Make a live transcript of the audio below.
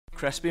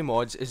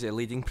KrispyMods is a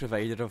leading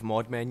provider of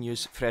mod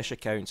menus, fresh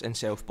accounts and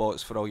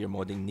self-bots for all your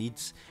modding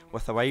needs.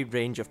 With a wide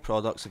range of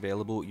products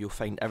available, you'll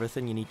find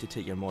everything you need to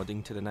take your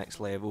modding to the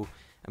next level.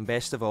 And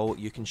best of all,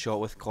 you can shop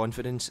with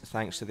confidence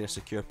thanks to their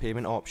secure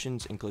payment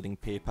options including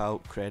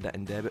PayPal, credit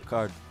and debit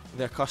card.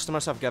 Their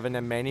customers have given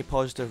them many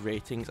positive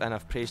ratings and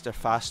have praised their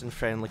fast and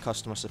friendly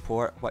customer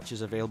support, which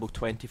is available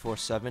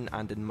 24/7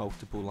 and in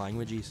multiple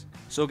languages.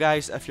 So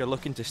guys, if you're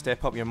looking to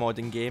step up your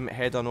modding game,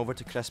 head on over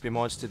to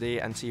KrispyMods today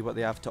and see what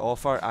they have to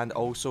offer, and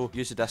also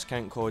use the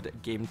discount code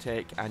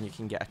GameTek and you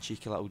can get a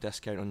cheeky little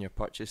discount on your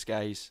purchase,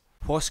 guys.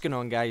 What's going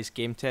on, guys?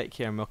 GameTek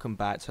here and welcome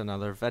back to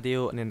another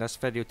video, and in this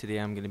video today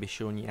I'm going to be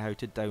showing you how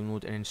to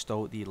download and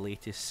install the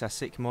latest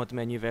Sysec mod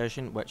menu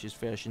version, which is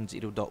version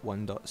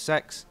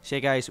 0.1.6. So yeah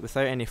guys,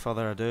 without any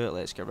further ado,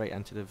 let's get right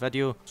into the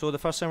video. So the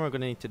first thing we're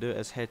going to need to do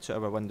is head to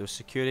our Windows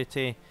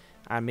security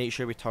and make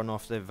sure we turn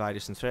off the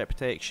virus and threat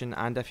protection,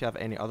 and if you have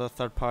any other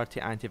third-party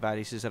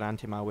antiviruses or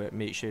anti-malware,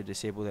 make sure you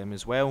disable them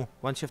as well.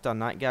 Once you've done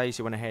that, guys,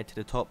 you want to head to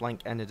the top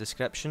link in the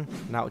description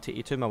and that will take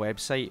you to my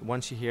website.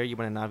 Once you're here, you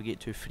want to navigate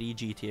to free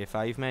GTA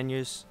 5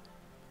 menus,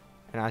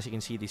 and as you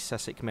can see, the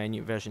Sysec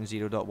menu version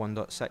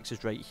 0.1.6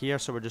 is right here,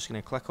 so we're just going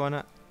to click on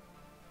it.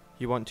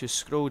 You want to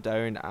scroll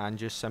down and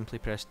just simply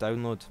press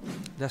download.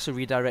 This will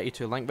redirect you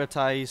to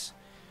Linkvertise,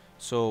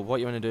 so what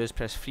you want to do is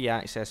press free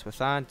access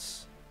with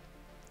ads.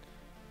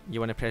 You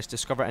want to press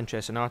discover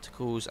interesting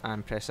articles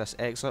and press this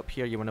X up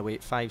here. You want to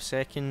wait 5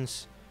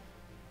 seconds.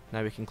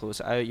 Now we can close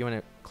it out. You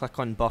want to click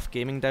on Buff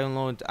Gaming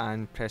download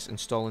and press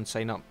install and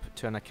sign up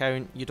to an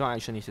account. You don't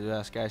actually need to do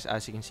this, guys.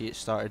 As you can see, it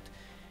started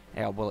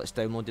it's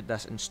downloaded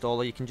this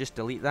installer. You can just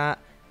delete that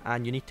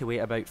and you need to wait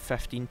about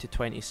 15 to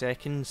 20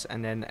 seconds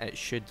and then it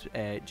should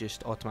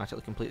just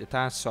automatically complete the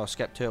task. So I'll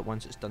skip to it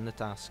once it's done the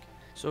task.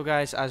 So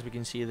guys, as we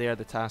can see there,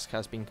 the task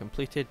has been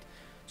completed.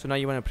 So now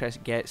you want to press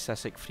get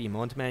Sysec free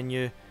mod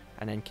menu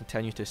and then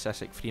continue to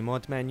Sysec free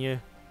mod menu.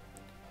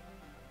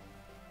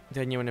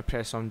 Then you want to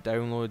press on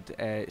download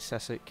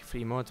Sysec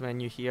free mod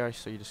menu here,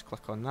 so you just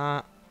click on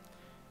that,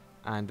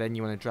 and then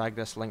you want to drag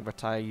this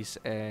Linkvertise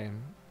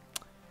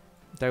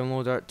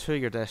downloader to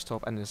your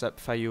desktop in the zip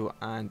file,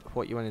 and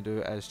what you want to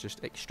do is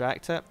just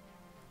extract it.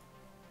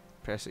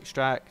 Press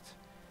extract,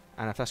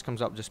 and if this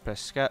comes up, just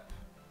press skip,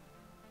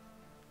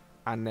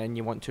 and then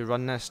you want to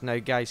run this. Now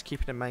guys,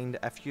 keep in mind,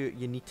 if you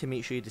need to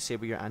make sure you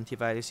disable your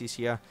antiviruses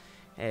here.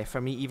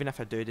 For me, even if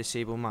I do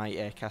disable my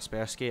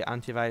KrispyMods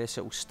antivirus,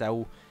 it will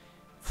still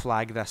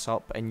flag this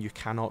up and you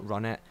cannot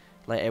run it.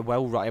 Like, it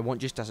will run, it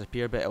won't just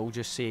disappear, but it will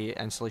just say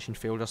installation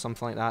failed or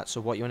something like that.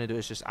 So what you want to do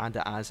is just add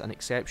it as an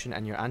exception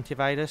in your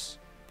antivirus.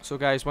 So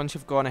guys, once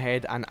you've gone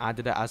ahead and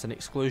added it as an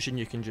exclusion,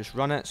 you can just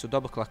run it. So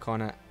double click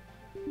on it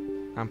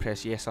and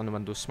press yes on the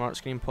Windows Smart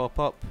Screen pop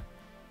up.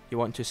 You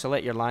want to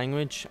select your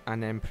language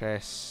and then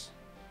press,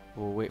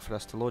 we'll wait for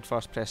this to load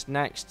first, press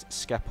next,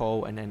 skip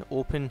all and then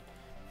open.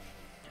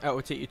 It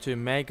will take you to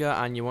Mega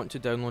and you want to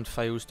download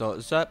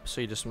files.zip,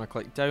 so you just want to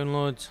click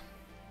download,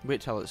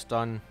 wait till it's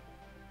done,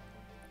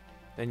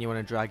 then you want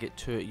to drag it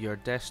to your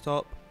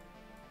desktop.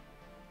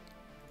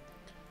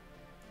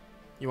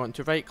 You want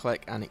to right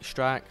click and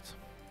extract,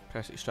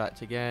 press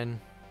extract again,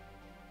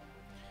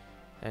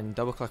 and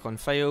double click on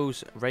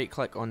files, right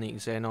click on the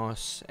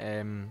Xenos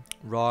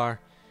RAR,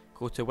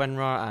 go to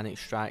WinRAR and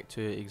extract to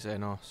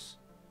Xenos.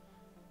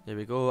 There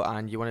we go,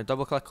 and you want to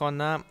double click on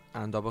that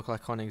and double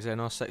click on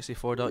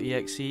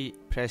Xenos64.exe,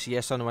 press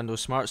yes on the Windows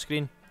Smart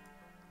Screen,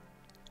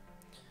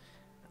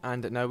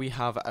 and now we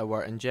have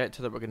our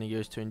injector that we're going to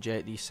use to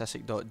inject the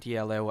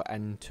Sysec.dll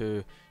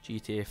into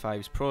GTA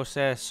 5's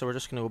process. So we're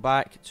just going to go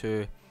back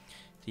to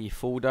the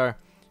folder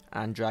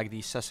and drag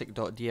the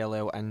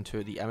Sysec.dll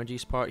into the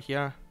images part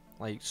here,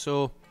 like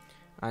so.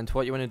 And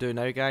what you want to do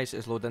now, guys,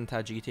 is load into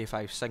a GTA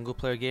 5 single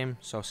player game,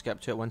 so I'll skip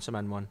to it once I'm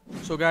in one.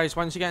 So guys,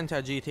 once you get into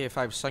a GTA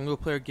 5 single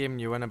player game,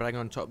 you want to bring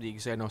on top the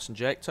Xenos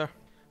injector,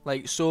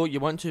 like so.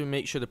 You want to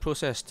make sure the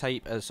process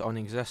type is on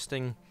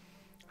existing,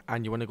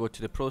 and you want to go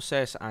to the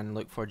process and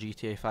look for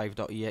GTA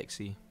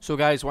 5.exe. So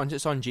guys, once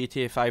it's on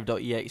GTA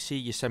 5.exe,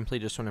 you simply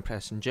just want to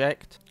press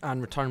inject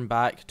and return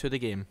back to the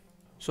game.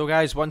 So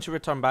guys, once you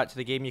return back to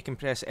the game, you can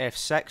press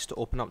F6 to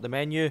open up the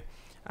menu,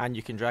 and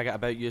you can drag it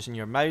about using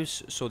your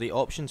mouse. So the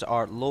options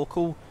are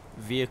local,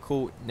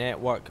 vehicle,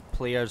 network,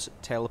 players,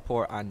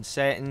 teleport and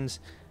settings.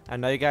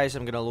 And now guys,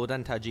 I'm going to load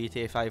into a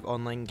GTA 5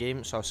 online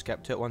game, so I'll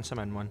skip to it once I'm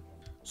in one.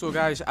 So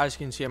guys, as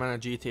you can see, I'm in a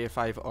GTA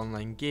 5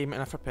 online game,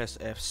 and if I press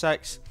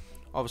F6,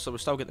 obviously we'll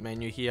still get the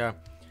menu here,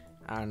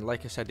 and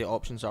like I said, the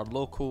options are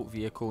local,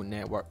 vehicle,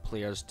 network,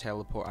 players,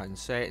 teleport and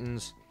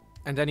settings.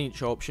 And in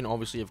each option,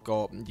 obviously you've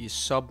got these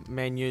sub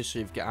menus, so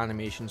you've got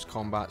animations,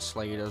 combat,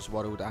 sliders,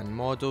 world and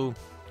model.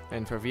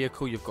 Then for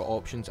vehicle, you've got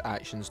options,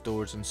 actions,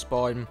 doors and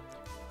spawn.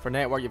 For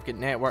network, you've got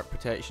network,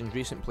 protections,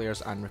 recent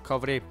players and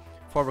recovery.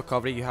 For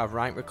recovery, you have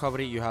rank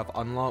recovery, you have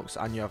unlocks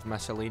and you have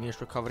miscellaneous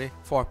recovery.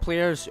 For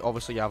players,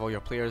 obviously you have all your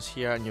players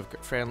here, and you've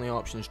got friendly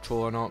options,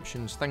 trolling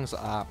options, things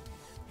like that.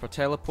 For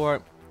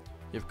teleport,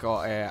 you've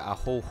got a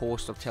whole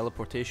host of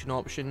teleportation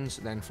options.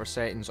 Then for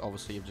settings,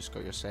 obviously you've just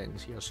got your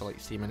settings here, so like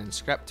theming and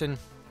scripting.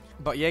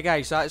 But yeah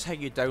guys, that is how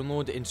you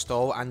download,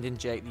 install and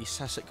inject the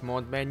Sysec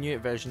mod menu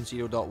version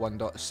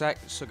 0.1.6.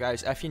 So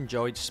guys, if you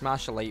enjoyed,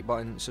 smash the like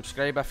button,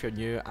 subscribe if you're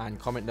new, and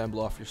comment down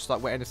below if you're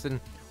stuck with anything,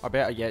 or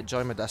better yet,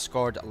 join my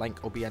Discord,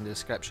 link will be in the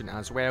description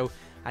as well,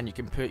 and you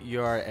can put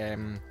your,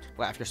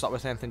 if you're stuck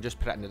with anything, just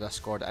put it in the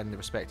Discord in the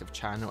respective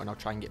channel and I'll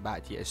try and get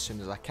back to you as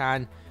soon as I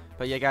can.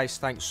 But yeah guys,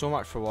 thanks so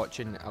much for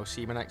watching, I'll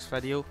see you in my next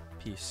video,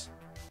 peace.